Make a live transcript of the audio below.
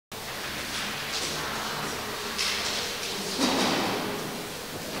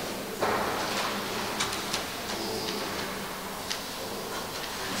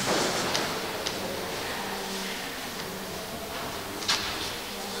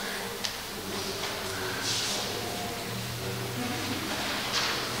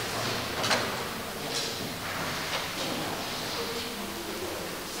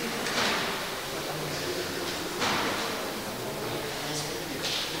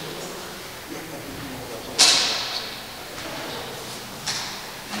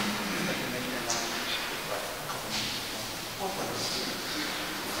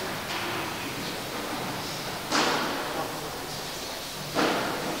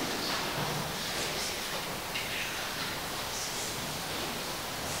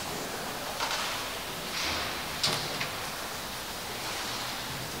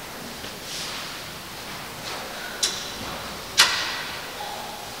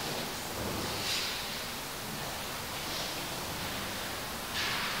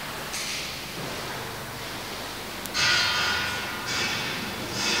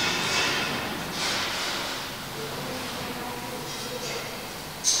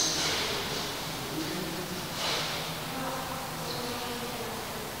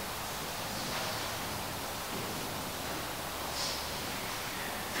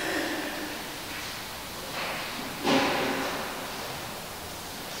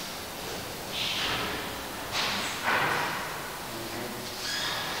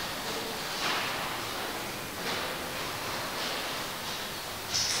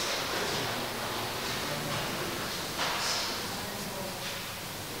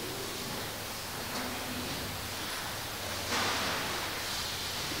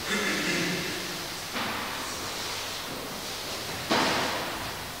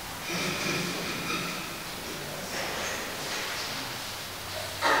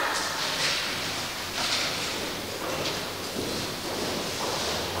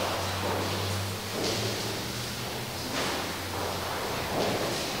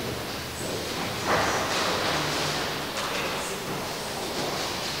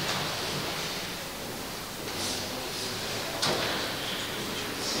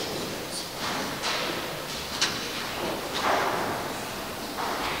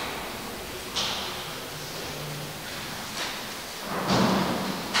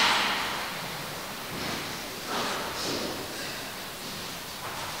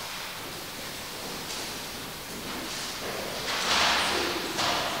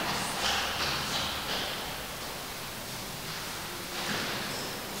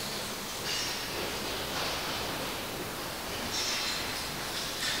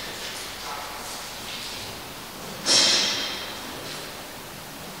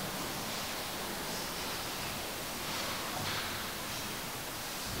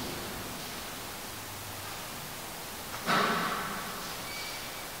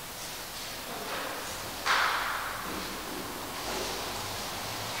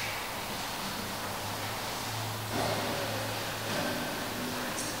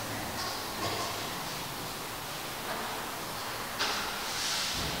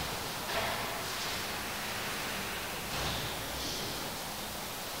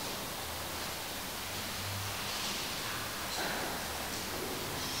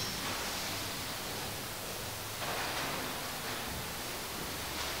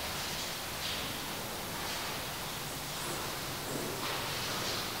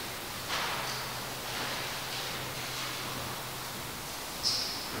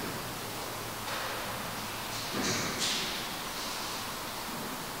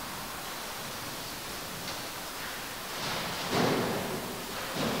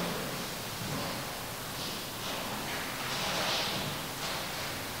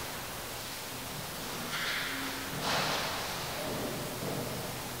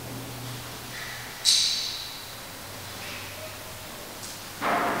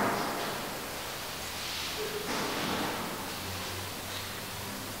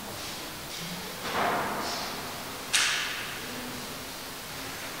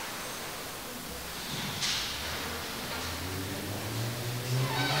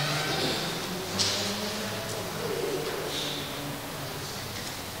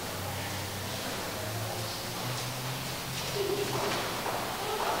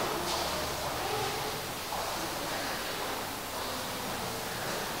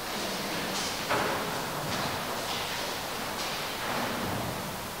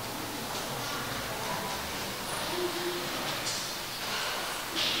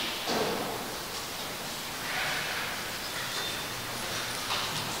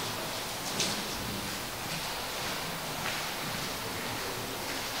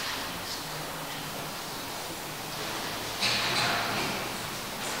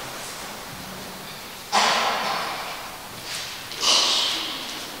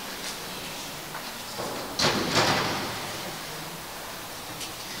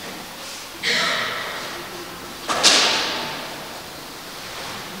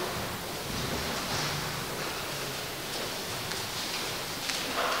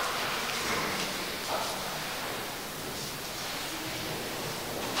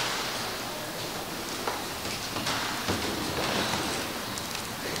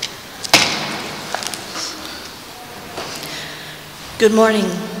Good morning.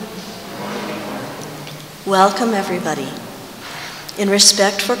 Welcome, everybody. In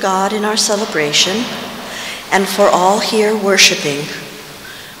respect for God in our celebration and for all here worshiping,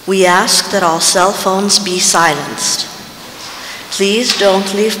 we ask that all cell phones be silenced. Please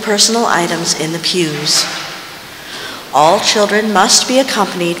don't leave personal items in the pews. All children must be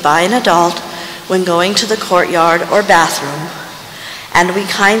accompanied by an adult when going to the courtyard or bathroom, and we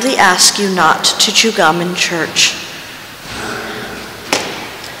kindly ask you not to chew gum in church.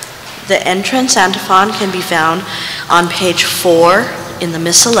 The entrance antiphon can be found on page 4 in the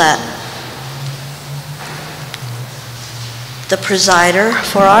missalette. The presider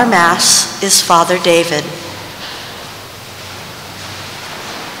for our Mass is Father David.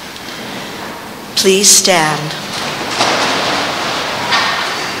 Please stand.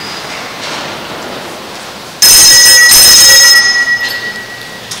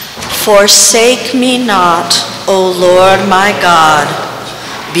 Forsake me not, O Lord my God.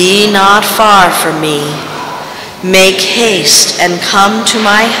 Be not far from me. Make haste and come to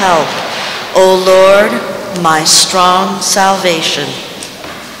my help, O Lord, my strong salvation.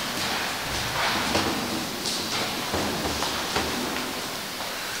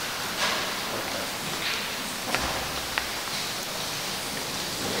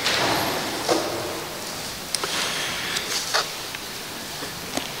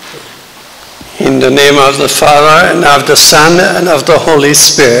 In the name of the Father, and of the Son, and of the Holy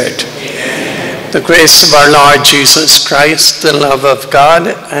Spirit. Amen. The grace of our Lord Jesus Christ, the love of God,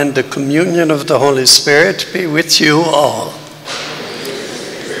 and the communion of the Holy Spirit be with you all.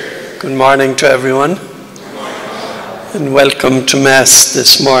 Good morning to everyone, and welcome to Mass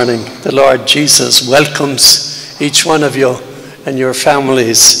this morning. The Lord Jesus welcomes each one of you and your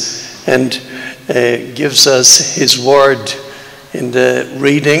families and gives us his word in the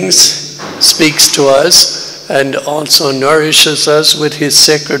readings, speaks to us, and also nourishes us with his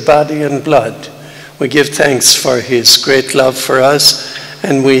sacred body and blood. We give thanks for his great love for us,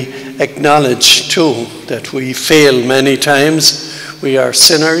 and we acknowledge too that we fail many times. We are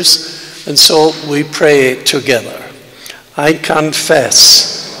sinners, and so we pray together. I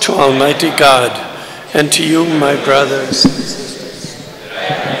confess to Almighty God and to you, my brothers and sisters,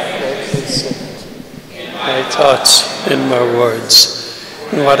 in my thoughts, in my words,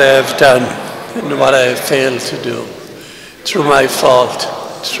 in what I have done and what I have failed to do, through my fault,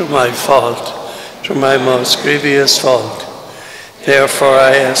 through my most grievous fault. Therefore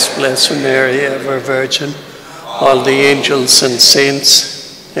I ask Blessed Mary, ever Virgin, all the angels and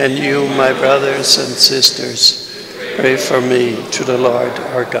saints, and you, my brothers and sisters, pray for me to the Lord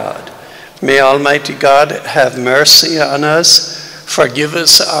our God. May Almighty God have mercy on us, forgive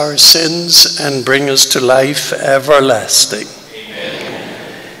us our sins, and bring us to life everlasting.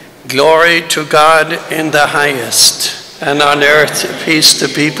 Glory to God in the highest, and on earth peace to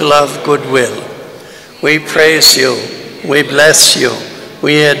people of good will. We praise you, we bless you,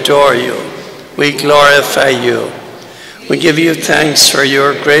 we adore you, we glorify you. We give you thanks for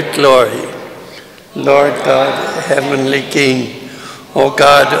your great glory. Lord God, heavenly King, O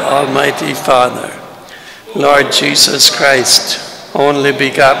God, Almighty Father, Lord Jesus Christ, only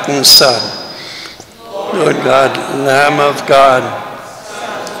begotten Son, Lord God, Lamb of God,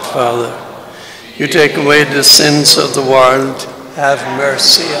 Father, you take away the sins of the world, have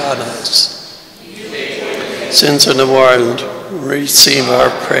mercy on us. Sins of the world, receive our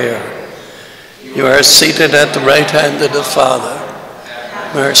prayer. You are seated at the right hand of the Father.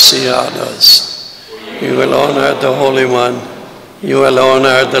 Mercy on us. You alone are the Holy One. You alone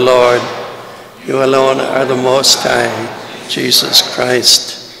are the Lord. You alone are the Most High, Jesus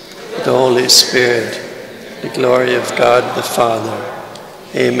Christ, the Holy Spirit, the glory of God the Father.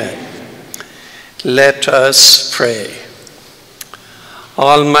 Amen. Let us pray.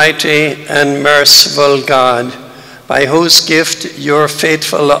 Almighty and merciful God, by whose gift your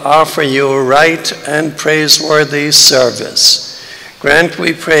faithful offer you right and praiseworthy service, grant,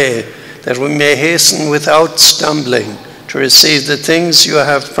 we pray, that we may hasten without stumbling to receive the things you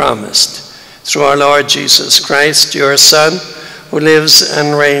have promised. Through our Lord Jesus Christ, your Son, who lives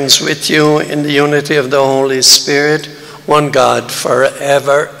and reigns with you in the unity of the Holy Spirit, one God,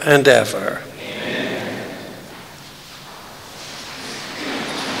 forever and ever. Amen.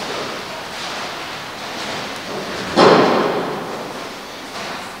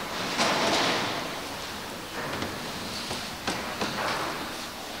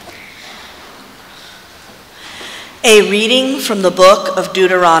 A reading from the book of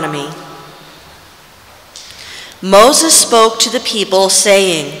Deuteronomy. Moses spoke to the people,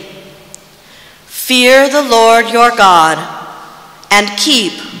 saying, "Fear the Lord your God, and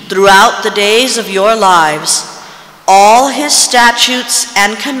keep throughout the days of your lives all his statutes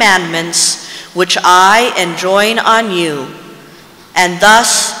and commandments, which I enjoin on you, and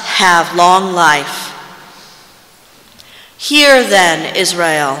thus have long life. Hear then,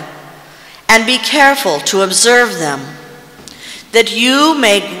 Israel, and be careful to observe them, that you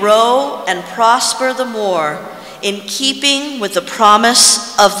may grow and prosper the more in keeping with the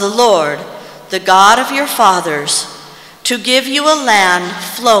promise of the Lord, the God of your fathers, to give you a land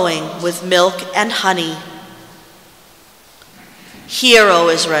flowing with milk and honey. Hear, O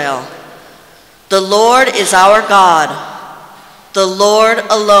Israel, the Lord is our God, the Lord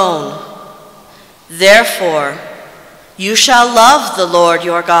alone. Therefore, you shall love the Lord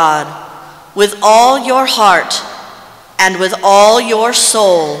your God with all your heart and with all your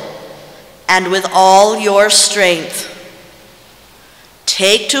soul and with all your strength.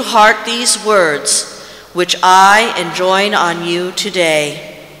 Take to heart these words which I enjoin on you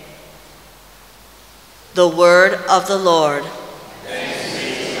today. The word of the Lord. Thanks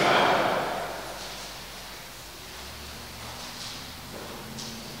be to God.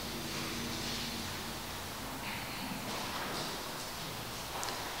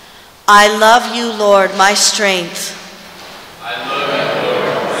 I love you, Lord, my strength. I love you,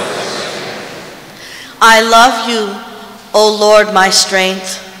 Lord, my strength. I love you, O Lord, my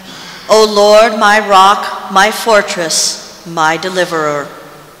strength. O Lord, my rock, my fortress, my deliverer.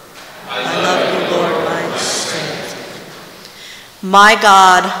 I love you, Lord, my strength. My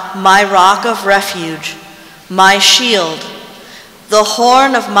God, my rock of refuge, my shield, the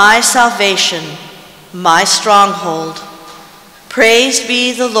horn of my salvation, my stronghold. Praised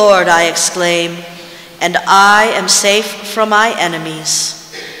be the Lord, I exclaim, and I am safe from my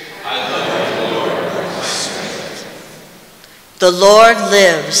enemies. I love you, Lord, my strength. The Lord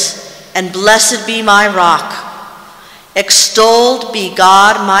lives, and blessed be my rock. Extolled be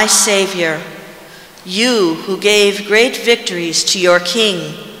God, my Savior, you who gave great victories to your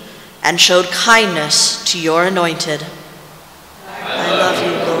King and showed kindness to your anointed. I love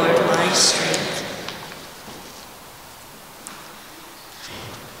you, Lord, my strength.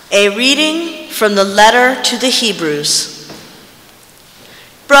 A reading from the letter to the Hebrews.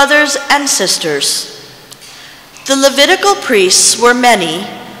 Brothers and sisters, the Levitical priests were many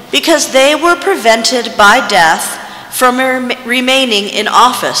because they were prevented by death from remaining in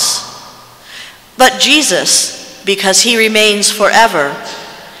office. But Jesus, because he remains forever,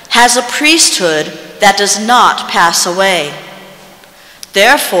 has a priesthood that does not pass away.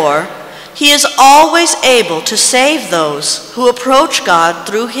 Therefore, he is always able to save those who approach God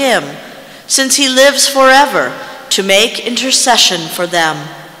through him, since he lives forever to make intercession for them.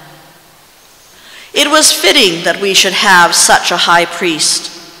 It was fitting that we should have such a high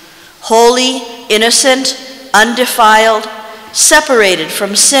priest, holy, innocent, undefiled, separated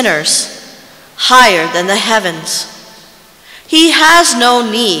from sinners, higher than the heavens. He has no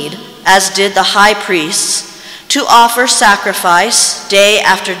need, as did the high priests, to offer sacrifice day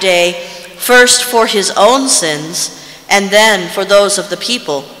after day, first for his own sins and then for those of the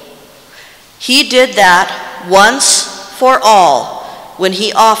people. He did that once for all when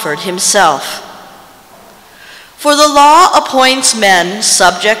he offered himself. For the law appoints men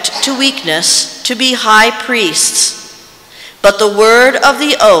subject to weakness to be high priests, but the word of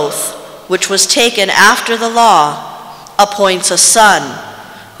the oath, which was taken after the law, appoints a son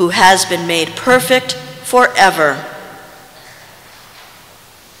who has been made perfect forever.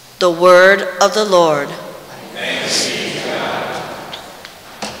 The word of the Lord. Thanks be to God.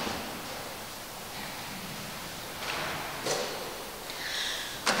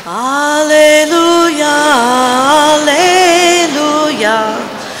 Alleluia, alleluia,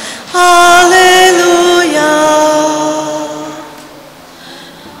 alleluia.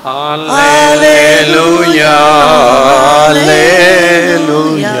 Alleluia,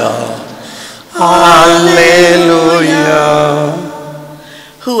 alleluia, alleluia.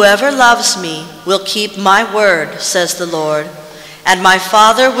 Whoever loves me will keep my word, says the Lord, and my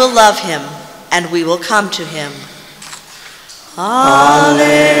Father will love him, and we will come to him.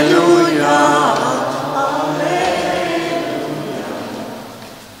 Alleluia, alleluia,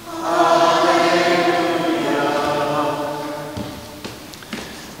 alleluia.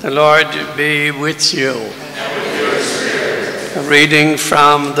 The Lord be with you. And with your spirit. A reading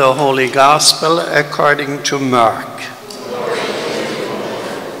from the Holy Gospel according to Mark.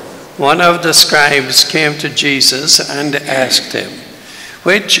 One of the scribes came to Jesus and asked him,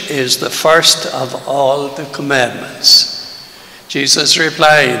 "Which is the first of all the commandments?" Jesus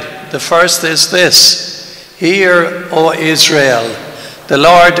replied, "The first is this, Hear, O Israel, the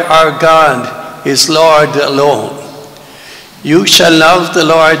Lord our God is Lord alone. You shall love the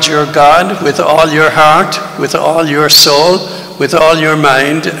Lord your God with all your heart, with all your soul, with all your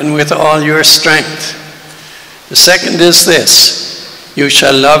mind, and with all your strength. The second is this: you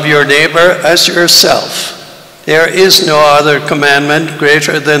shall love your neighbor as yourself. There is no other commandment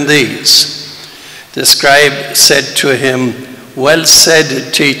greater than these. The scribe said to him, "Well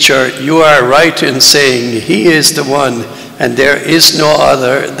said, teacher, you are right in saying, he is the one, and there is no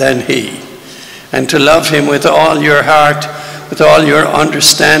other than he. And to love him with all your heart, with all your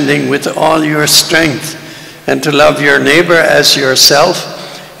understanding, with all your strength, and to love your neighbor as yourself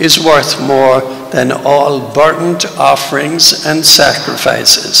is worth more than all burnt offerings and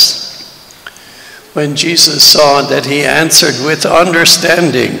sacrifices." When Jesus saw that he answered with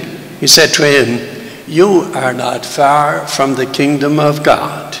understanding, he said to him, "You are not far from the kingdom of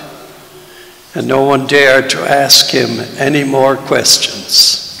God." And no one dared to ask him any more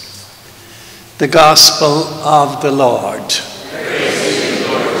questions. The Gospel of the Lord.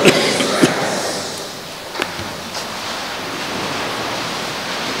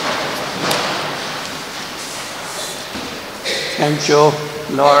 Thank you,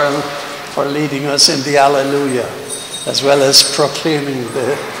 Laurel, for leading us in the Alleluia, as well as proclaiming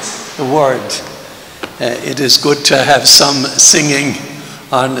the word. It is good to have some singing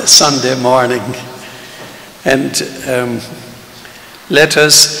on Sunday morning. And let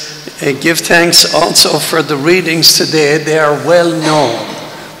us give thanks also for the readings today. They are well known.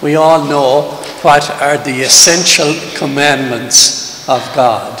 We all know what are the essential commandments of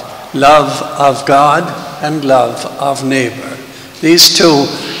God: love of God and love of neighbor. These two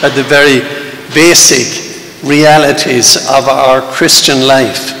are the very basic realities of our Christian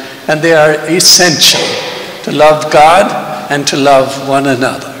life, and they are essential: to love God and to love one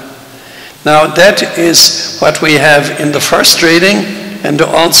another. Now, that is what we have in the first reading and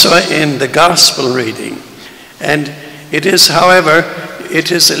also in the gospel reading. And it is, however,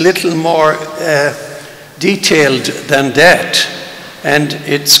 it is a little more detailed than that. And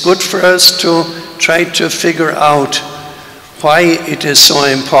it's good for us to try to figure out why it is so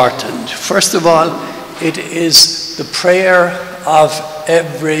important. First of all, it is the prayer of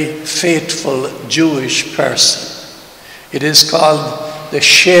every faithful Jewish person. It is called the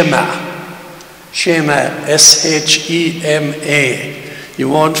Shema. Shema, S-H-E-M-A. You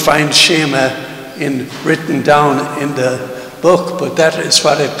won't find Shema written down in the book, but that is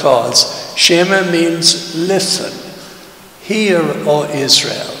what it calls. Shema means listen. Hear, O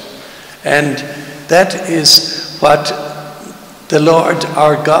Israel. And that is what the Lord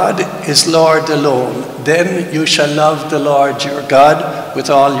our God is Lord alone. Then you shall love the Lord your God with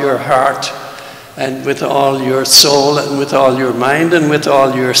all your heart and with all your soul and with all your mind and with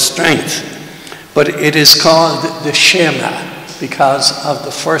all your strength. But it is called the Shema because of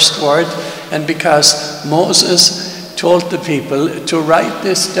the first word and because Moses told the people to write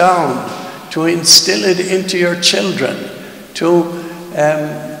this down, to instill it into your children, to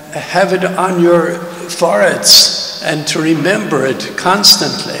have it on your foreheads and to remember it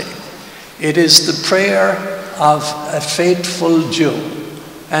constantly. It is the prayer of a faithful Jew.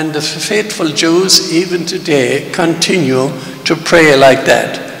 And the faithful Jews, even today, continue to pray like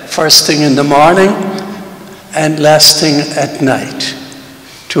that. First thing in the morning and last thing at night.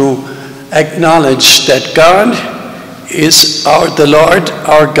 To acknowledge that God is the Lord,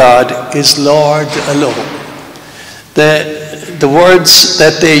 our God is Lord alone. The words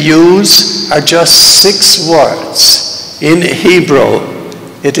that they use are just 6 words. In Hebrew,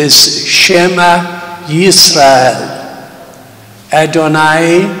 it is Shema Yisrael,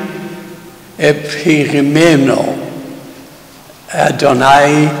 Adonai Epirimeno,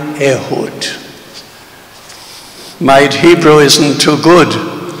 Adonai Ehud. My Hebrew isn't too good,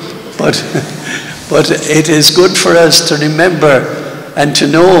 but it is good for us to remember and to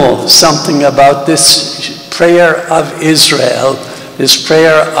know something about this prayer of Israel, this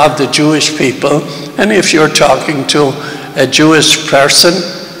prayer of the Jewish people. And if you're talking to a Jewish person,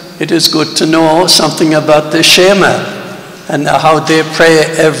 it is good to know something about the Shema and how they pray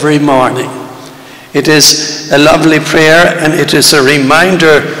every morning. It is a lovely prayer, and it is a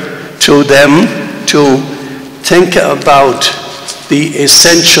reminder to them to think about the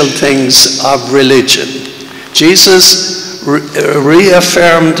essential things of religion. Jesus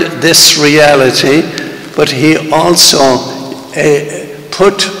reaffirmed this reality, but he also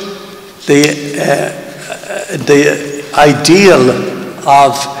put the ideal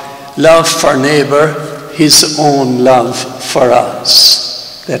of love for neighbor, his own love for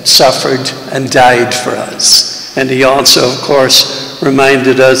us, that suffered and died for us. And he also, of course,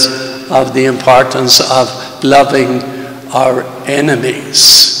 reminded us of the importance of loving our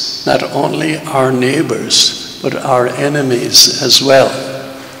enemies, not only our neighbors, but our enemies as well.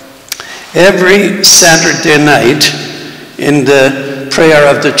 Every Saturday night in the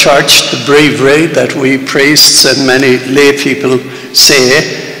prayer of the church, the breviary that we priests and many lay people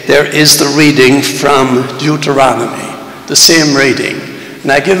say, there is the reading from Deuteronomy, the same reading.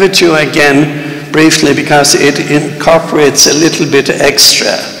 And I give it to you again briefly because it incorporates a little bit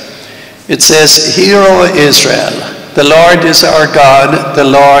extra. It says, "Hear, O Israel, the Lord is our God, the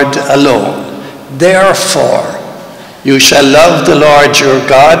Lord alone. Therefore, you shall love the Lord your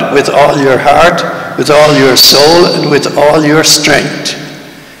God with all your heart, with all your soul, and with all your strength.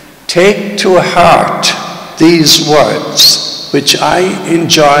 Take to heart these words, which I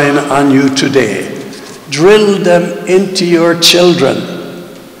enjoin on you today. Drill them into your children.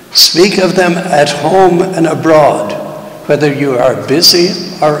 Speak of them at home and abroad, whether you are busy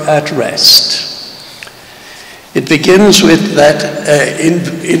or at rest." It begins with that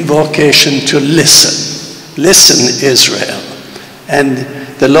invocation to listen. Listen, Israel. And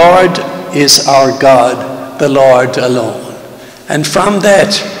the Lord is our God, the Lord alone. And from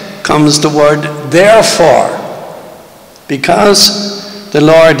that comes the word therefore. Because the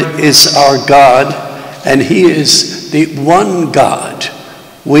Lord is our God and he is the one God,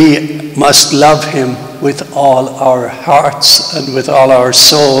 we must love him with all our hearts and with all our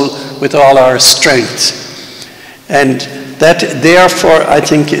soul, with all our strength. And that therefore I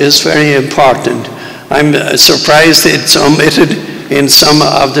think is very important. I'm surprised it's omitted in some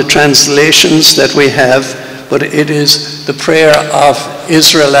of the translations that we have, but it is the prayer of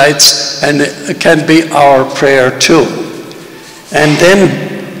Israelites and it can be our prayer too. And then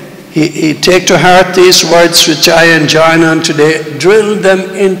he take to heart these words which I enjoin on today, drill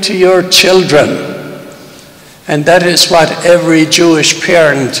them into your children. And that is what every Jewish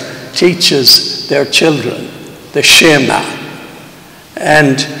parent teaches their children, the Shema.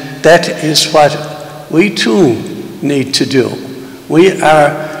 And that is what we too need to do. We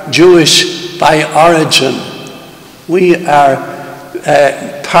are Jewish by origin. We are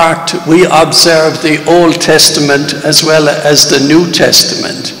we observe the Old Testament as well as the New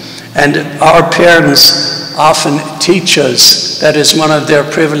Testament. And our parents often teach us, that is one of their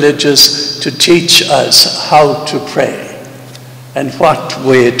privileges, to teach us how to pray and what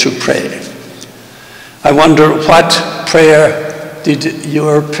way to pray. I wonder, what prayer did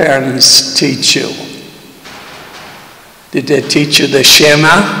your parents teach you? Did they teach you the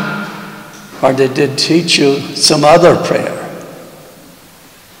Shema, or did they teach you some other prayer?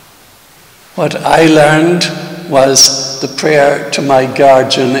 What I learned was the prayer to my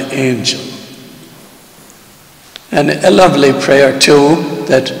guardian angel. And a lovely prayer too,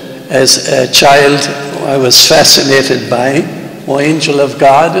 that as a child I was fascinated by. O angel of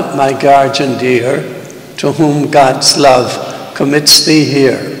God, my guardian dear, to whom God's love commits thee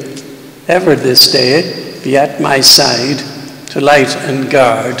here, ever this day be at my side, to light and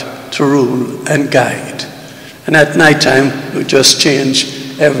guard, to rule and guide. And at night time we just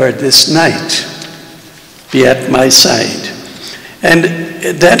change, ever this night be at my side. And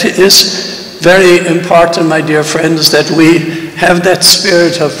that is very important, my dear friends, that we have that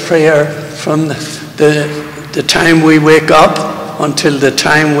spirit of prayer from the time we wake up until the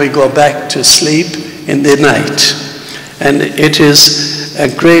time we go back to sleep in the night. And it is a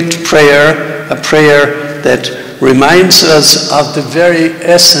great prayer, a prayer that reminds us of the very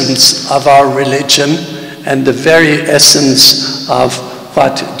essence of our religion and the very essence of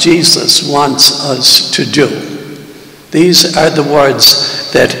what Jesus wants us to do. These are the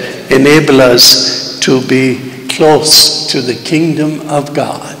words that enable us to be close to the kingdom of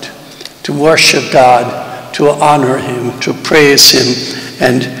God, to worship God, to honor him, to praise him,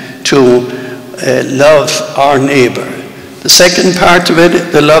 and to love our neighbor. The second part of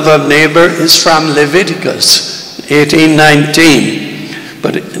it, the love of neighbor, is from Leviticus 18:19,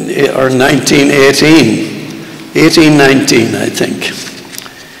 or 18:19, I think.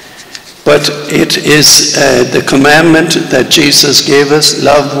 But it is the commandment that Jesus gave us,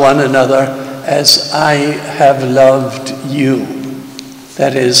 love one another as I have loved you.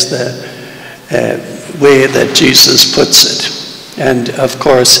 That is the way that Jesus puts it. And of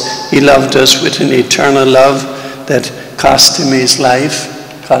course, he loved us with an eternal love that cost him his life,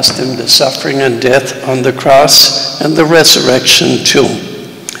 cost him the suffering and death on the cross and the resurrection too.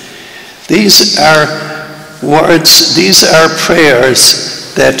 These are words, these are prayers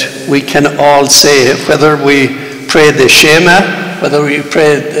that we can all say, whether we pray the Shema, whether we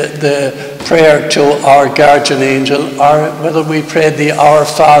pray the prayer to our guardian angel, or whether we pray the Our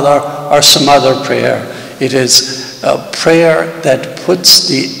Father or some other prayer. It is a prayer that puts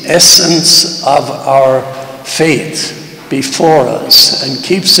the essence of our faith before us and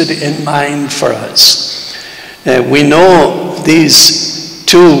keeps it in mind for us. We know these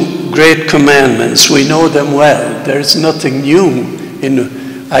two great commandments. We know them well. There's nothing new in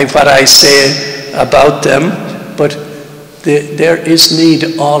what I say about them, but there is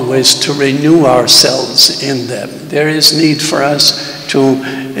need always to renew ourselves in them. There is need for us to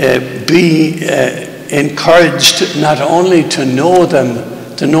be encouraged not only to know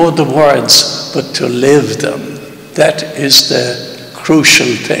them, to know the words, but to live them. That is the crucial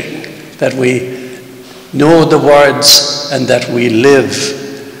thing, that we know the words and that we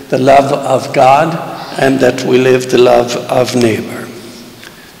live the love of God and that we live the love of neighbor.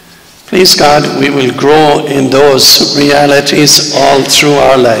 Please God, we will grow in those realities all through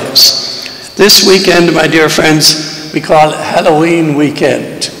our lives. This weekend, my dear friends, we call Halloween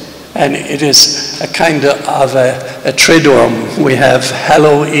weekend, and it is a kind of a triduum. We have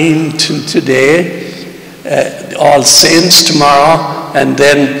Halloween today, All Saints tomorrow, and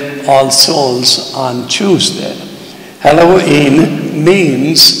then All Souls on Tuesday. Halloween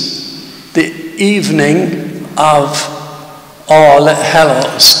means the evening of All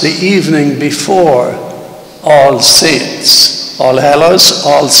Hallows, the evening before All Saints. All Hallows,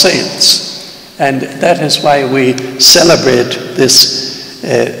 All Saints. And that is why we celebrate this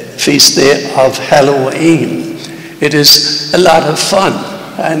feast day of Halloween. It is a lot of fun,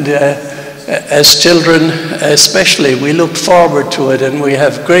 and as children especially, we look forward to it, and we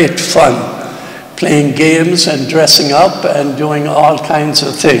have great fun playing games and dressing up and doing all kinds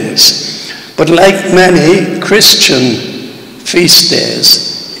of things. But like many Christian feast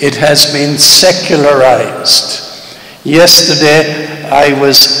days, it has been secularized. Yesterday, I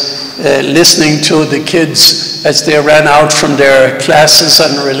was listening to the kids as they ran out from their classes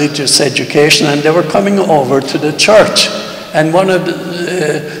on religious education, and they were coming over to the church. And one of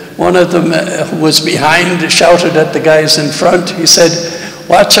them who was behind shouted at the guys in front. He said,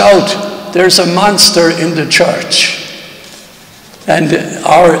 "Watch out, there's a monster in the church." And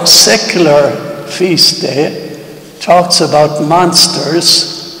our secular feast day talks about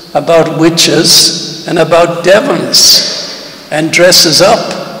monsters, about witches, and about devils, and dresses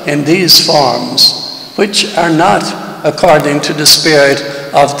up in these forms, which are not according to the spirit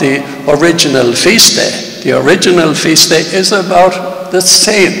of the original feast day. The original feast day is about the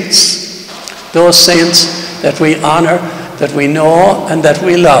saints, those saints that we honor, that we know, and that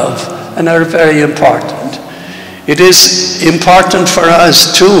we love, and are very important. It is important for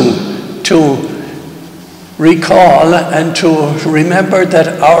us too to recall and to remember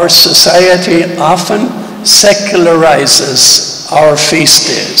that our society often secularizes our feast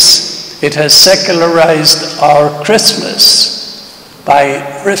days. It has secularized our Christmas by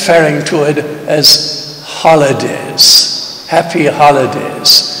referring to it as holidays, happy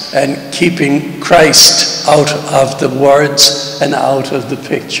holidays, and keeping Christ out of the words and out of the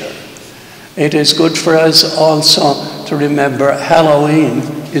picture. It is good for us also to remember Halloween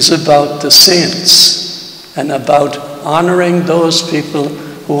is about the saints and about honoring those people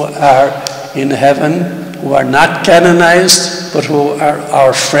who are in heaven, who are not canonized, but who are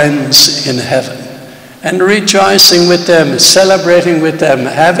our friends in heaven. And rejoicing with them, celebrating with them,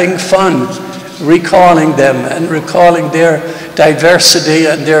 having fun, recalling them and recalling their diversity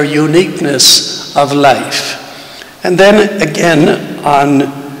and their uniqueness of life. And then again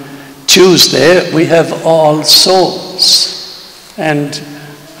on Tuesday we have All Souls. And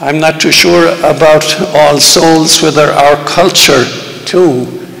I'm not too sure about All Souls, whether our culture too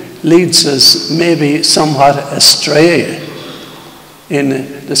leads us maybe somewhat astray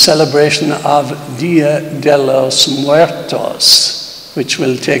in the celebration of Dia de los Muertos, which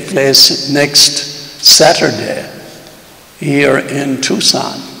will take place next Saturday here in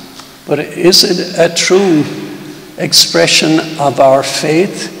Tucson. But is it a true expression of our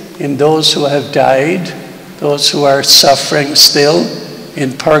faith in those who have died, those who are suffering still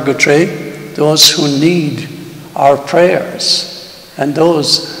in purgatory, those who need our prayers, and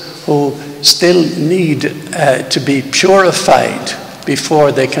those who still need to be purified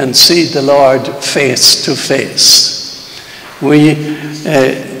before they can see the Lord face to face? We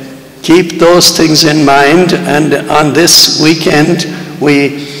keep those things in mind, and on this weekend,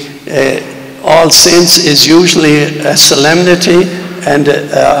 All Saints is usually a solemnity and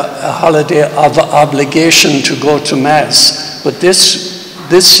a holiday of obligation to go to Mass. But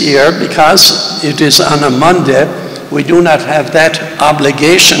this year, because it is on a Monday, we do not have that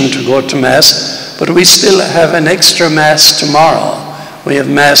obligation to go to Mass, but we still have an extra Mass tomorrow. We have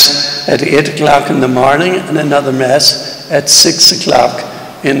Mass at 8 o'clock in the morning and another Mass at 6 o'clock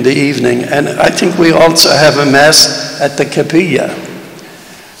in the evening. And I think we also have a Mass at the Capilla.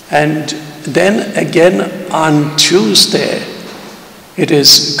 And then again on Tuesday, It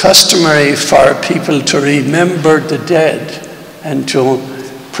is customary for people to remember the dead and to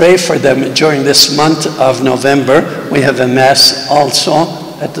pray for them during this month of November. We have a Mass also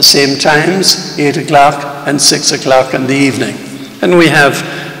at the same times, 8 o'clock and 6 o'clock in the evening. And we have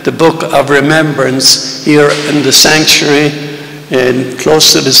the Book of Remembrance here in the sanctuary,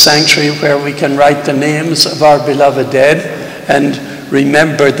 close to the sanctuary, where we can write the names of our beloved dead and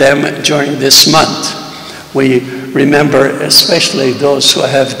remember them during this month. We remember especially those who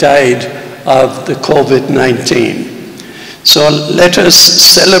have died of the COVID-19. So let us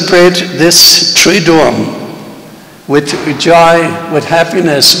celebrate this Triduum with joy, with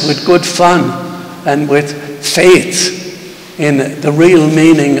happiness, with good fun, and with faith in the real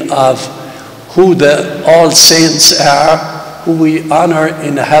meaning of who the All Saints are, who we honor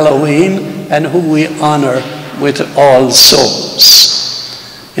in Halloween, and who we honor with All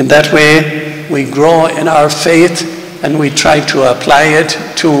Souls. In that way, we grow in our faith and we try to apply it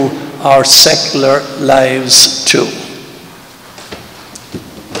to our secular lives too.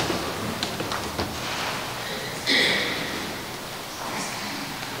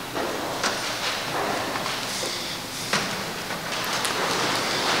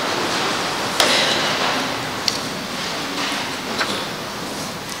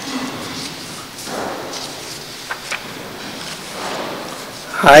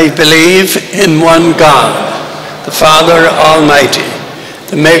 I believe in one God, the Father Almighty,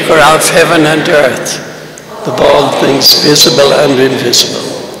 the maker of heaven and earth, of all things visible and invisible.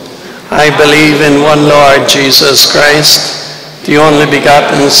 I believe in one Lord Jesus Christ, the only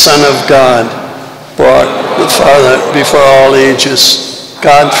begotten Son of God, born of the Father before all ages,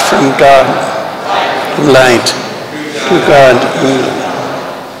 God from God, light to God,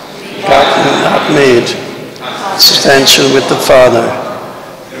 begotten, not made, substantial with the Father.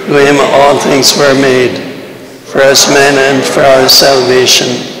 To him all things were made. For us men and for our salvation,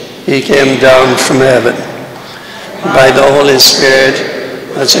 he came down from heaven. By the Holy Spirit,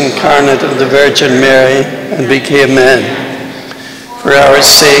 was incarnate of the Virgin Mary and became man. For our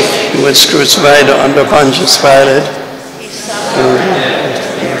sake, he was crucified under Pontius Pilate,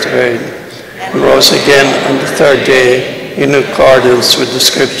 and rose again on the third day in accordance with the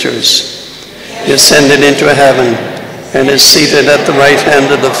Scriptures. He ascended into heaven and is seated at the right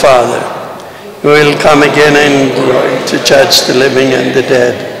hand of the Father, who will come again in glory to judge the living and the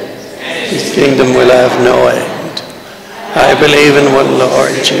dead. His kingdom will have no end. I believe in one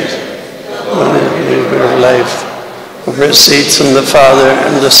Lord Jesus, one giver of life, who proceeds from the Father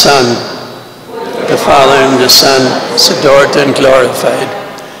and the Son. The Father and the Son is adored and glorified.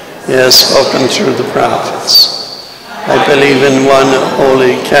 He has spoken through the prophets. I believe in one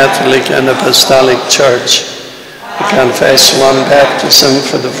holy Catholic and Apostolic Church. I confess one baptism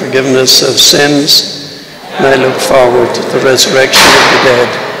for the forgiveness of sins, and I look forward to the resurrection of the dead,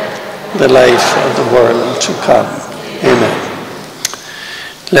 the life of the world to come. Amen.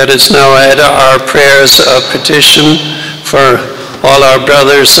 Let us now add our prayers of petition for all our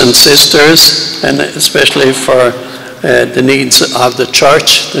brothers and sisters, and especially for the needs of the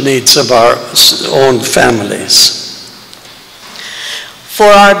church, the needs of our own families. For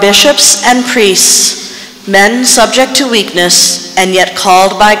our bishops and priests, men subject to weakness and yet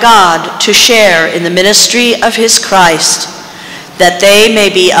called by God to share in the ministry of his Christ, that they may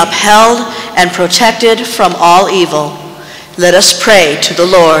be upheld and protected from all evil. Let us pray to the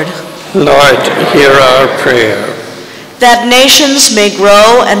Lord. Lord, hear our prayer. That nations may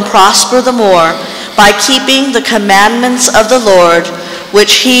grow and prosper the more by keeping the commandments of the Lord,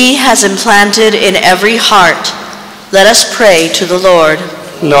 which he has implanted in every heart. Let us pray to the Lord.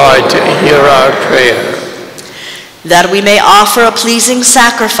 Lord, hear our prayer. That we may offer a pleasing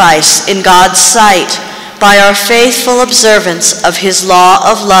sacrifice in God's sight by our faithful observance of his law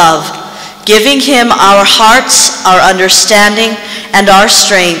of love, giving him our hearts, our understanding, and our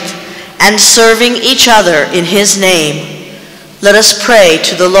strength, and serving each other in his name. Let us pray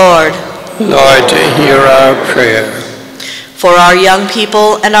to the Lord. Lord, hear our prayer. For our young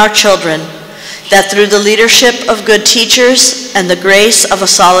people and our children, that through the leadership of good teachers and the grace of a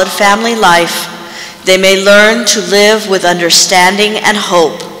solid family life, they may learn to live with understanding and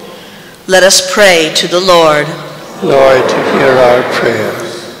hope. Let us pray to the Lord. Lord, hear our prayer.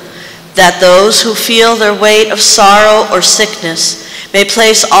 That those who feel their weight of sorrow or sickness may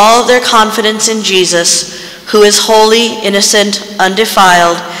place all their confidence in Jesus, who is holy, innocent,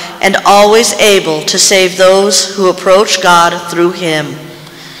 undefiled, and always able to save those who approach God through him.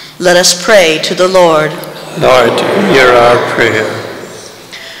 Let us pray to the Lord. Lord, hear our prayer.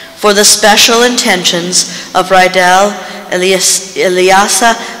 For the special intentions of Rydell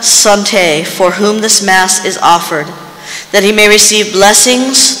Eliasa Sante, for whom this Mass is offered, that he may receive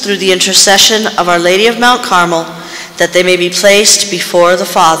blessings through the intercession of Our Lady of Mount Carmel, that they may be placed before the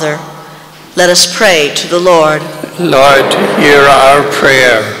Father. Let us pray to the Lord. Lord, hear our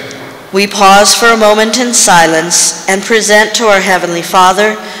prayer. We pause for a moment in silence and present to our Heavenly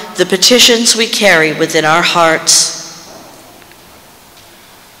Father the petitions we carry within our hearts.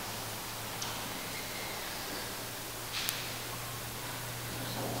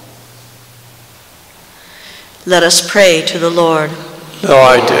 Let us pray to the Lord.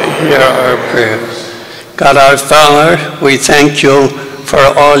 Lord, hear our prayer. God our Father, we thank you for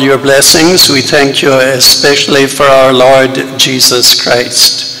all your blessings. We thank you especially for our Lord Jesus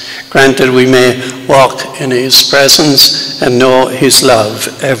Christ. Granted we may walk in his presence and know his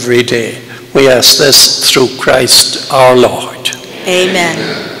love every day. We ask this through Christ our Lord.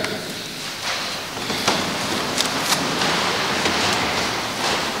 Amen.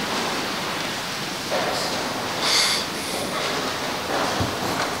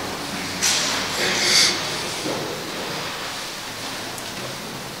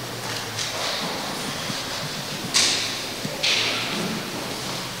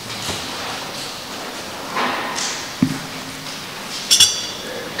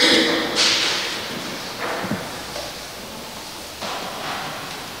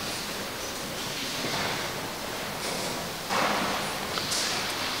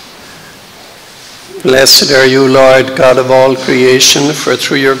 Blessed are you, Lord, God of all creation, for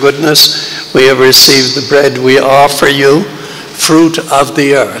through your goodness we have received the bread we offer you, fruit of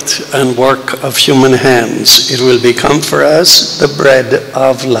the earth and work of human hands. It will become for us the bread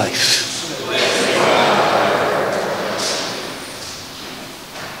of life.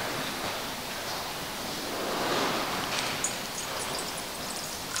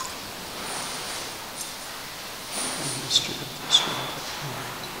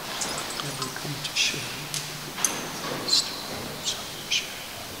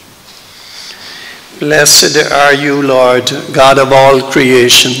 Blessed are you, Lord, God of all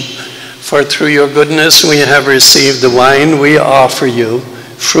creation, for through your goodness we have received the wine we offer you,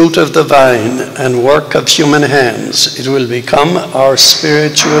 fruit of the vine and work of human hands. It will become our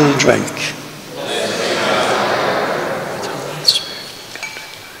spiritual drink.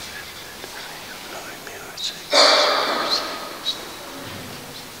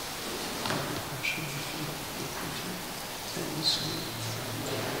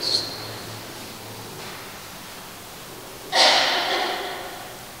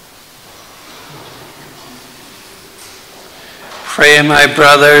 Pray, my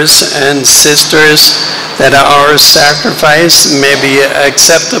brothers and sisters, that our sacrifice may be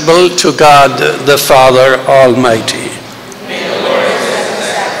acceptable to God the Father Almighty. May the Lord accept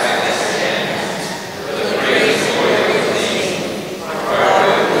the sacrifice again, for the praise and glory of his name, for our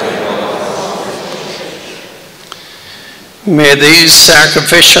good and all. May these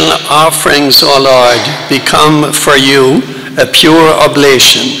sacrificial offerings, O Lord, become for you a pure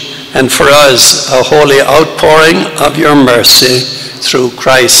oblation, and for us a holy outpouring of your mercy through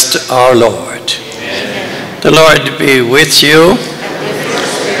Christ our Lord. Amen. The Lord be with you. And with your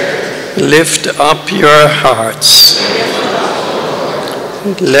spirit. Lift up your hearts.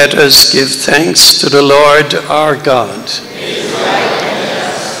 Let us give thanks to the Lord our God.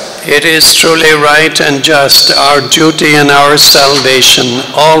 It is truly right and just, our duty and our salvation,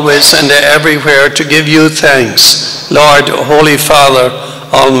 always and everywhere to give you thanks, Lord, Holy Father,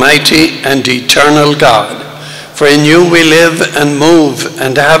 Almighty and eternal God. For in you we live and move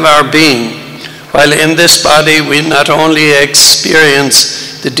and have our being, while in this body we not only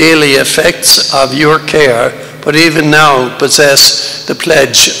experience the daily effects of your care, but even now possess the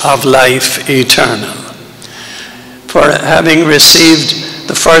pledge of life eternal. For having received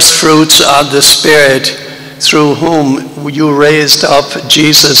the first fruits of the Spirit, through whom you raised up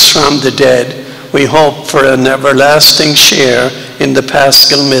Jesus from the dead, we hope for an everlasting share in the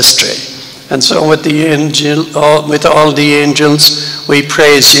Paschal mystery. And so with all the angels, we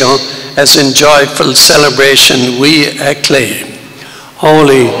praise you, as in joyful celebration we acclaim.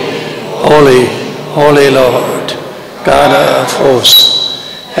 Holy, holy, holy Lord, God of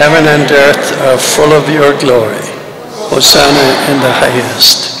hosts, heaven and earth are full of your glory. Hosanna in the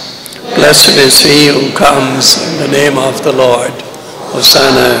highest. Blessed is he who comes in the name of the Lord.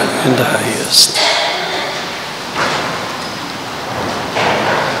 Hosanna in the highest.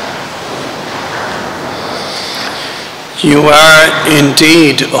 You are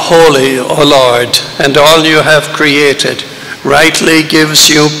indeed holy, O Lord, and all you have created rightly gives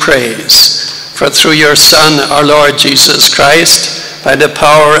you praise. For through your Son, our Lord Jesus Christ, by the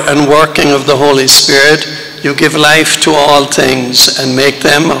power and working of the Holy Spirit, you give life to all things and make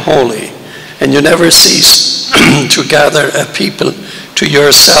them holy. and you never cease to gather a people to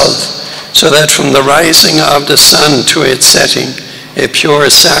yourself, so that from the rising of the sun to its setting, a pure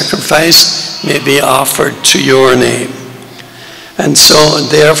sacrifice may be offered to your name. And so,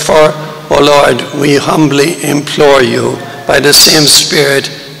 therefore, O Lord, we humbly implore you, by the same Spirit,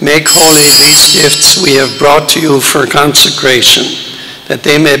 make holy these gifts we have brought to you for consecration, that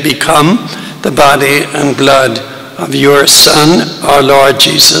they may become the body and blood of your Son, our Lord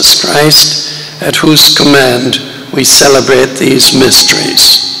Jesus Christ, at whose command we celebrate these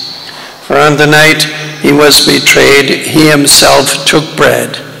mysteries. For on the night he was betrayed, he himself took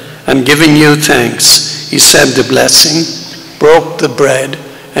bread, and giving you thanks, he said the blessing, broke the bread,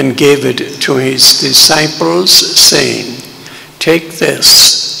 and gave it to his disciples, saying, "Take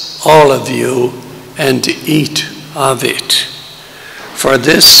this, all of you, and eat of it. For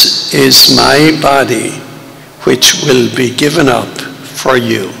this is my body, which will be given up for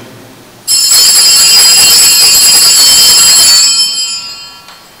you."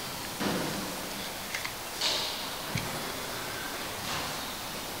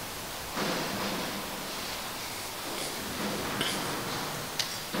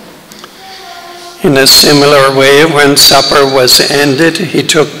 In a similar way, when supper was ended, he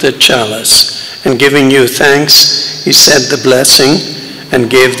took the chalice, and giving you thanks, he said the blessing, and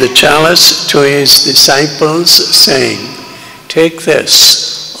gave the chalice to his disciples, saying, "Take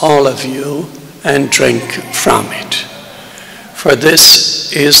this, all of you, and drink from it. For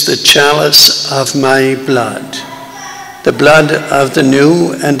this is the chalice of my blood, the blood of the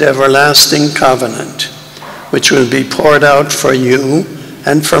new and everlasting covenant, which will be poured out for you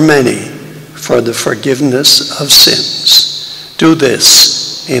and for many, for the forgiveness of sins. Do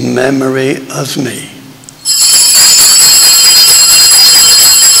this in memory of me."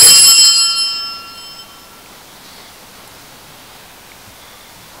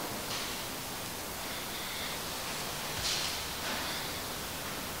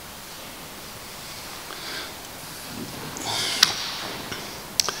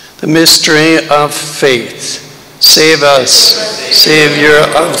 The mystery of faith. Save us, Savior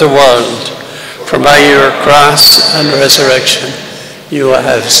of the world. For by your cross and resurrection, you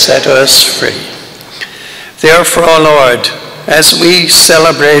have set us free. Therefore, O Lord, as we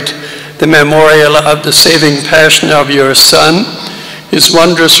celebrate the memorial of the saving passion of your Son, his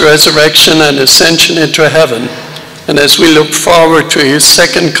wondrous resurrection and ascension into heaven, and as we look forward to his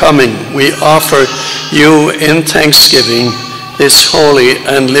second coming, we offer you in thanksgiving this holy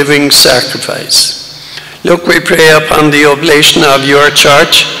and living sacrifice. Look, we pray, upon the oblation of your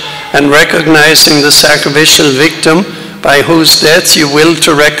church, and recognizing the sacrificial victim by whose death you will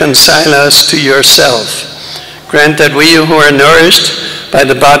to reconcile us to yourself. Grant that we who are nourished by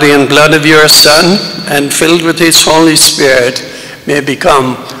the body and blood of your Son and filled with his Holy Spirit may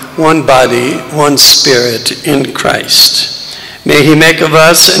become one body, one spirit in Christ. May he make of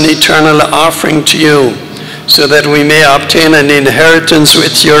us an eternal offering to you, so that we may obtain an inheritance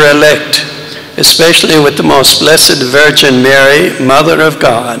with your elect, especially with the most blessed Virgin Mary, Mother of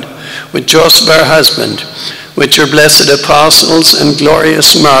God, with Joseph our husband, with your blessed apostles and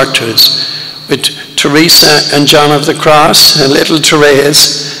glorious martyrs, with Teresa and John of the Cross, and little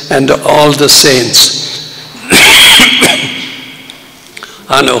Therese, and all the saints,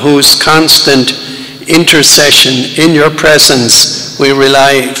 on whose constant intercession in your presence we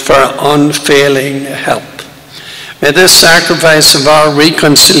rely for unfailing help. May this sacrifice of our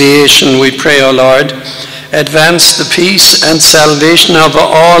reconciliation, we pray, O Lord, advance the peace and salvation of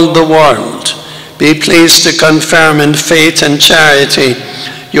all the world. Be pleased to confirm in faith and charity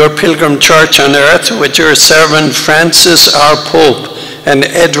your pilgrim church on earth, with your servant Francis our Pope and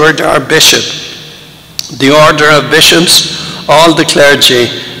Edward our Bishop, the order of bishops, all the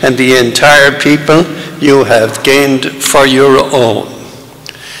clergy, and the entire people you have gained for your own.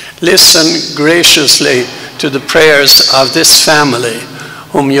 Listen graciously to the prayers of this family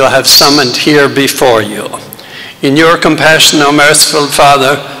whom you have summoned here before you. In your compassion, O merciful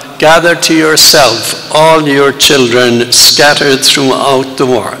Father, gather to yourself all your children scattered throughout the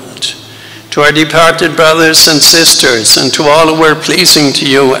world. To our departed brothers and sisters, and to all who are pleasing to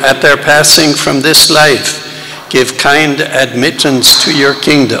you at their passing from this life, give kind admittance to your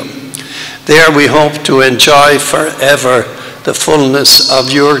kingdom. There we hope to enjoy forever the fullness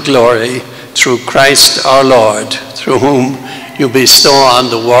of your glory through Christ our Lord, through whom you bestow on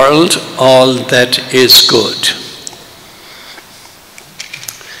the world all that is good.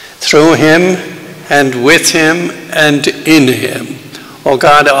 Through him, and with him, and in him, O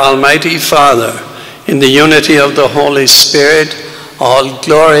God, Almighty Father, in the unity of the Holy Spirit, all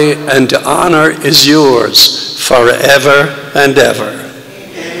glory and honor is yours forever and ever.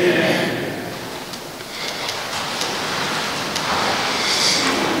 Amen.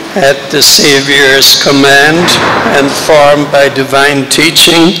 At the Saviour's command and formed by divine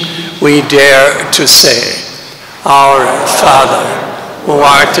teaching, we dare to say, Our Father, who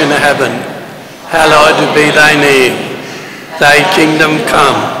art in heaven, hallowed be thy name. Thy kingdom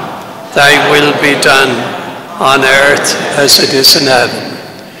come, thy will be done, on earth as it is in heaven.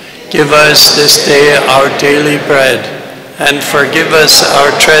 Give us this day our daily bread, and forgive us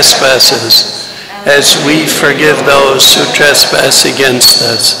our trespasses, as we forgive those who trespass against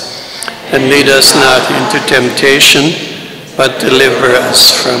us. And lead us not into temptation, but deliver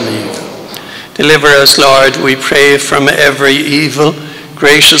us from evil. Deliver us, Lord, we pray, from every evil.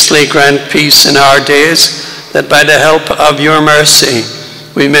 Graciously grant peace in our days, that by the help of your mercy,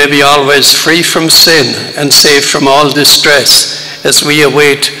 we may be always free from sin and safe from all distress, as we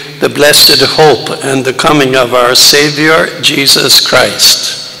await the blessed hope and the coming of our Savior, Jesus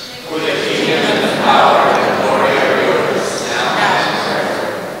Christ.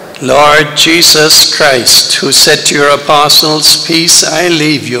 Lord Jesus Christ, who said to your apostles, Peace I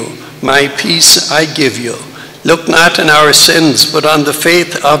leave you, my peace I give you. Look not on our sins, but on the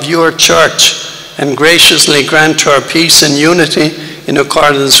faith of your church, and graciously grant her peace and unity in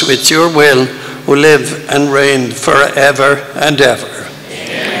accordance with your will, who live and reign forever and ever.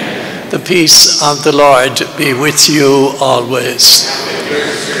 Amen. The peace of the Lord be with you always.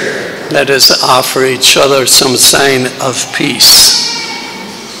 Let us offer each other some sign of peace.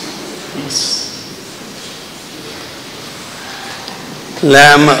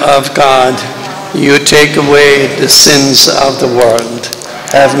 Lamb of God, you take away the sins of the world.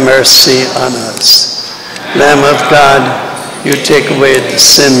 Have mercy on us. Lamb of God, you take away the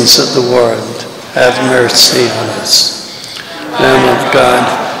sins of the world. Have mercy on us. Lamb of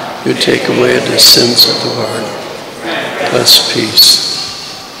God, you take away the sins of the world. Give us peace.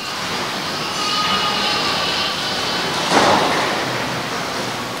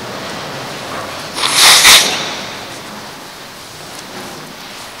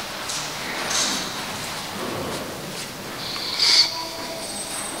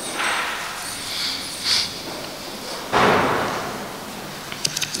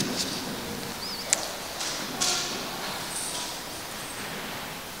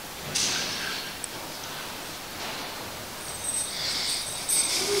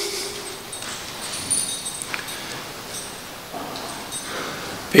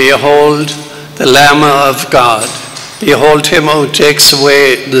 Behold the Lamb of God. Behold him who takes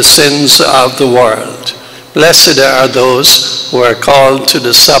away the sins of the world. Blessed are those who are called to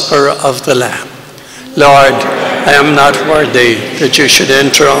the supper of the Lamb. Lord, I am not worthy that you should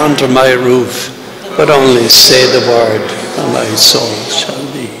enter under my roof, but only say the word, and my soul shall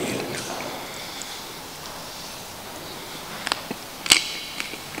be healed.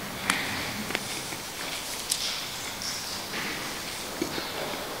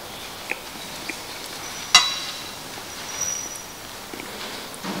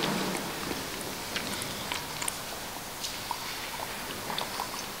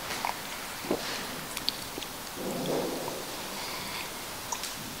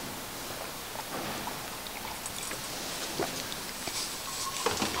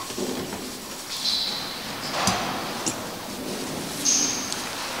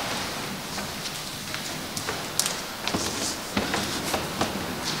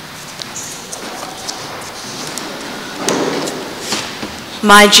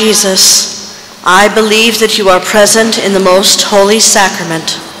 My Jesus, I believe that you are present in the most holy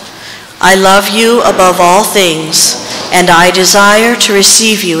sacrament. I love you above all things, and I desire to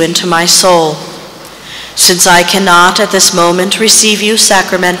receive you into my soul. Since I cannot at this moment receive you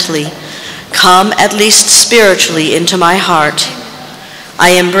sacramentally, come at least spiritually into my heart.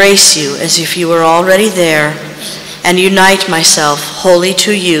 I embrace you as if you were already there, and unite myself wholly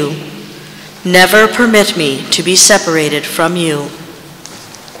to you. Never permit me to be separated from you.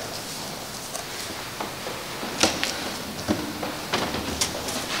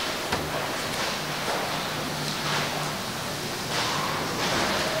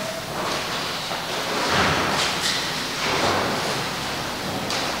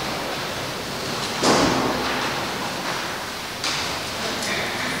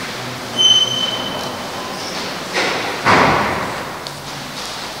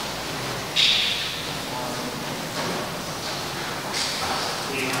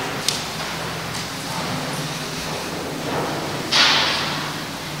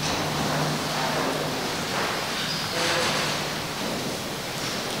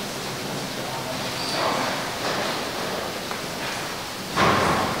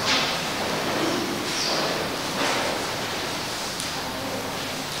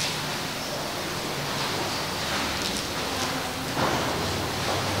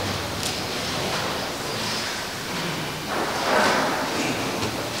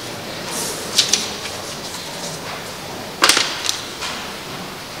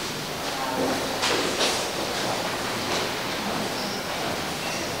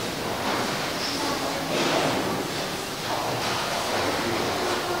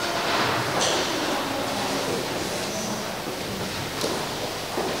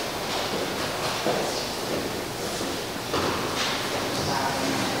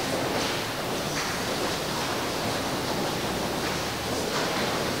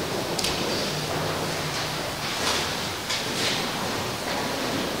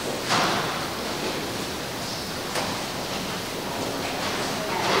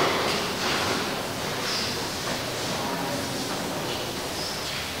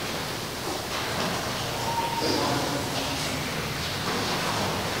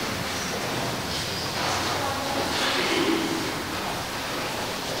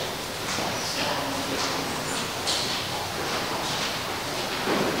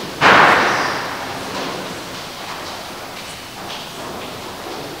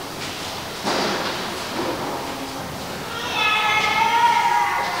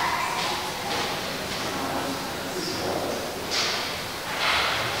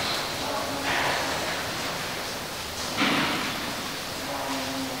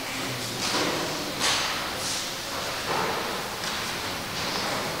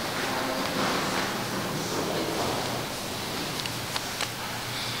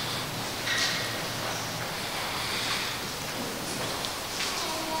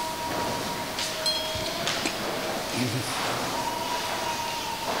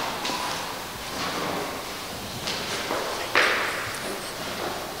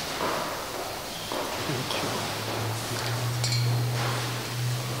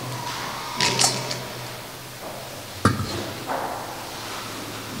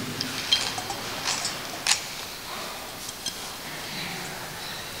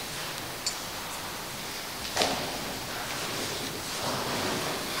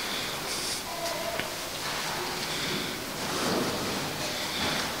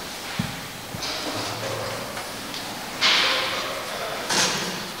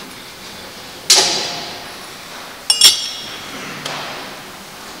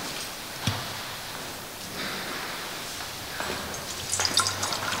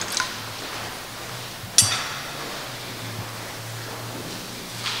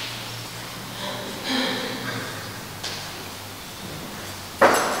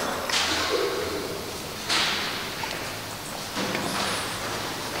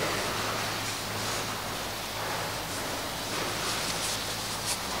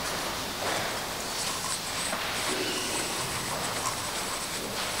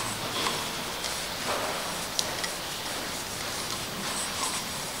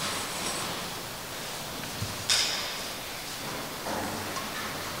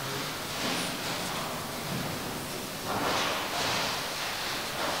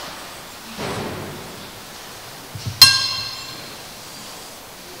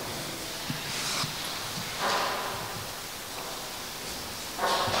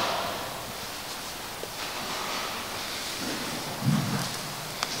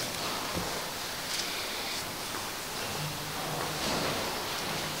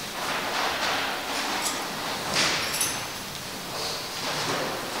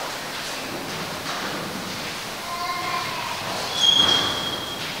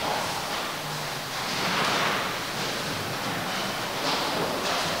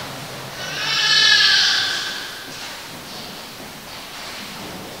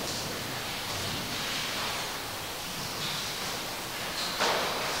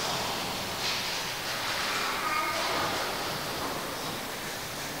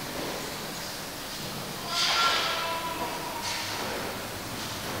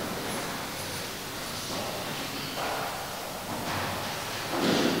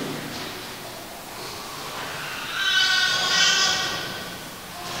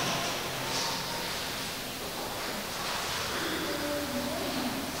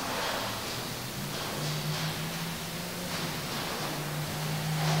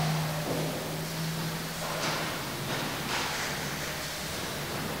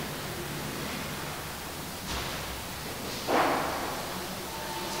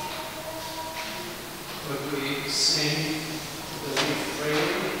 Would we sing the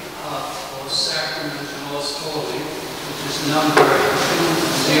refrain of O Sacrament Most Holy, which is number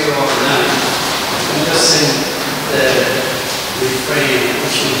 209. And just sing the refrain in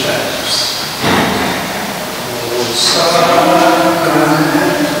two chapters. O Sacrament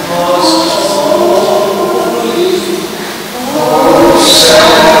Most Holy, O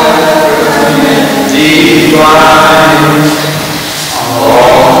Sacrament Divine,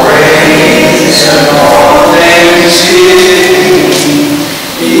 all praise and all thanksgiving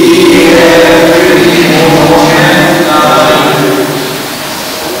be every moment thine.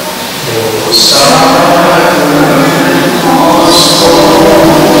 O Sacrament most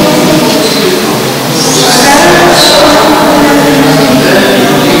holy, Sacrament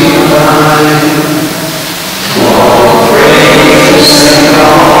divine, all praise and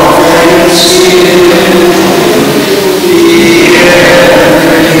all thanksgiving be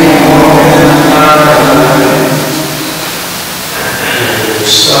every moment thine. O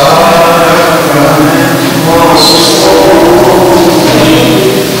Sacrament most holy,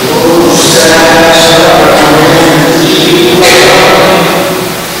 O Sacrament divine,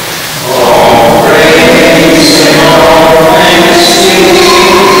 all praise and all thanksgiving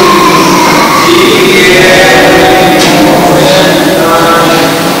be every moment thine.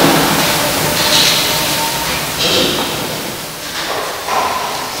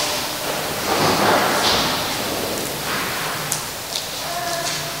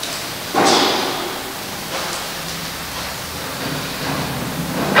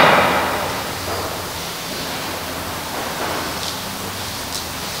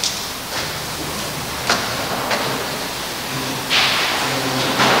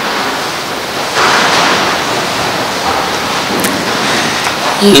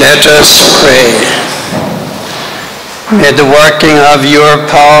 Let us pray. May the working of your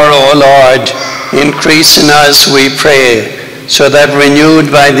power, O Lord, increase in us, we pray, so that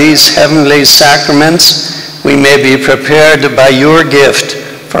renewed by these heavenly sacraments, we may be prepared by your gift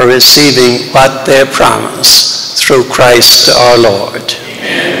for receiving what they promise. Through Christ our Lord.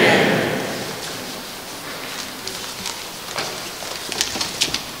 Amen.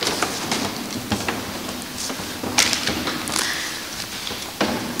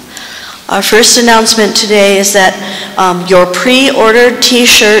 Our first announcement today is that your pre-ordered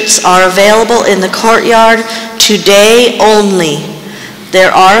t-shirts are available in the courtyard today only.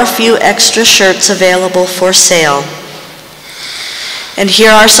 There are a few extra shirts available for sale. And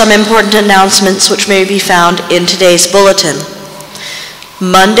here are some important announcements which may be found in today's bulletin.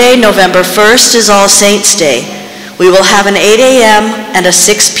 Monday, November 1st is All Saints' Day. We will have an 8 a.m. and a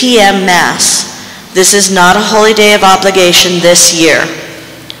 6 p.m. Mass. This is not a holy day of obligation this year.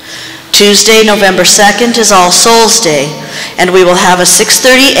 Tuesday, November 2nd is All Souls' Day, and we will have a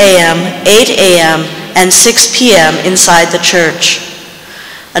 6:30 a.m., 8 a.m., and 6 p.m. inside the church.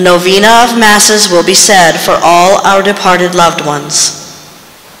 A novena of Masses will be said for all our departed loved ones.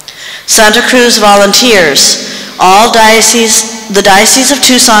 Santa Cruz volunteers. The Diocese of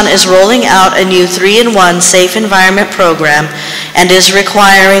Tucson is rolling out a new 3-in-1 Safe Environment program and is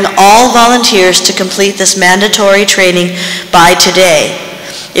requiring all volunteers to complete this mandatory training by today.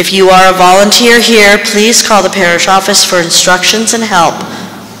 If you are a volunteer here, please call the parish office for instructions and help.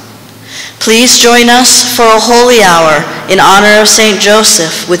 Please join us for a holy hour in honor of St.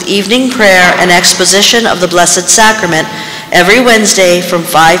 Joseph with evening prayer and exposition of the Blessed Sacrament every Wednesday from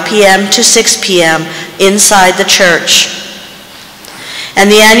 5 p.m. to 6 p.m. inside the church. And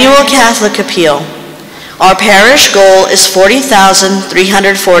the annual Catholic appeal. Our parish goal is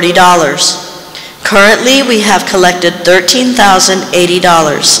 $40,340. Currently, we have collected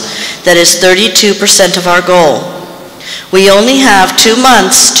 $13,080. That is 32% of our goal. We only have 2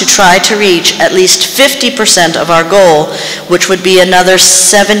 months to try to reach at least 50% of our goal, which would be another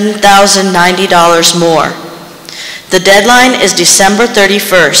 $7,090 more. The deadline is December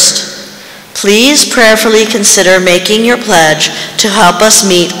 31st. Please prayerfully consider making your pledge to help us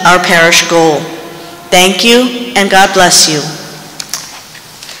meet our parish goal. Thank you, and God bless you.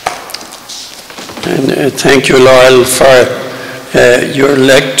 And thank you, Laurel, for your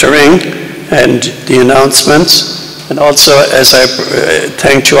lecturing and the announcements. And also, as I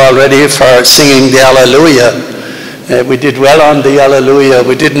thanked you already for singing the Alleluia. We did well on the Alleluia.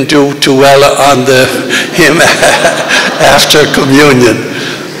 We didn't do too well on the hymn after communion.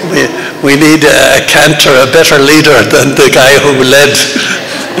 We need a cantor, a better leader than the guy who led.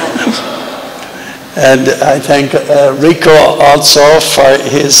 And I thank Rico also for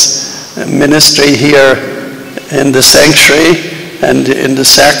his ministry here in the sanctuary and in the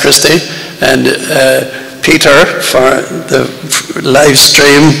sacristy, and Peter for the live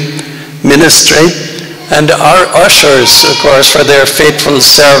stream ministry, and our ushers, of course, for their faithful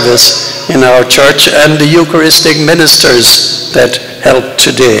service in our church, and the Eucharistic ministers that helped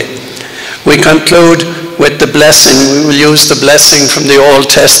today. We conclude with the blessing. We will use the blessing from the Old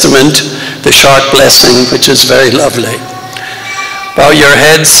Testament, the short blessing, which is very lovely. Bow your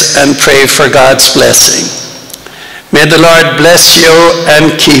heads and pray for God's blessing. May the Lord bless you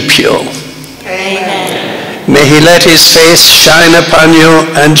and keep you. Amen. May he let his face shine upon you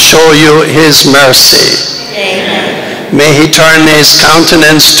and show you his mercy. Amen. May he turn his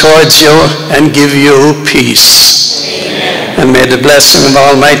countenance towards you and give you peace. Amen. And may the blessing of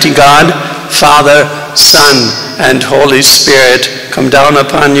Almighty God, Father, Son, and Holy Spirit come down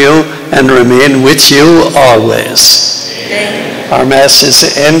upon you and remain with you always. Amen. Our Mass is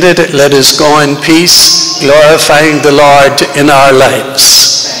ended. Let us go in peace, glorifying the Lord in our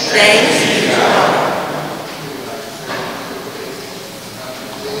lives. Thanks